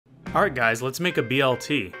Alright guys, let's make a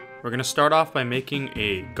BLT. We're going to start off by making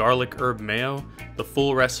a garlic herb mayo. The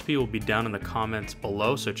full recipe will be down in the comments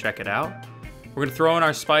below, so check it out. We're going to throw in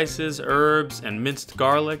our spices, herbs, and minced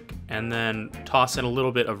garlic, and then toss in a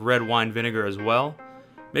little bit of red wine vinegar as well.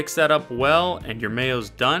 Mix that up well, and your mayo's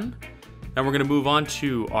done. Then we're going to move on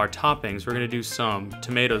to our toppings. We're going to do some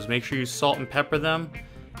tomatoes. Make sure you salt and pepper them.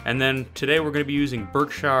 And then today we're going to be using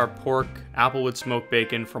Berkshire pork Applewood smoked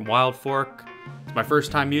bacon from Wild Fork. It's my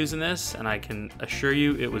first time using this, and I can assure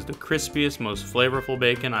you it was the crispiest, most flavorful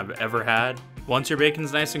bacon I've ever had. Once your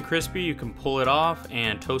bacon's nice and crispy, you can pull it off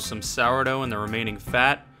and toast some sourdough in the remaining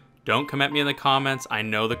fat. Don't come at me in the comments, I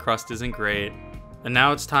know the crust isn't great. And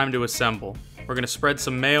now it's time to assemble. We're going to spread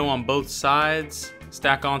some mayo on both sides,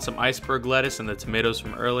 stack on some iceberg lettuce and the tomatoes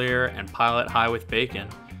from earlier, and pile it high with bacon.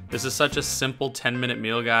 This is such a simple 10-minute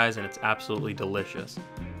meal, guys, and it's absolutely delicious.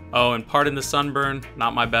 Oh, and pardon the sunburn,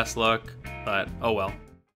 not my best look, but oh well.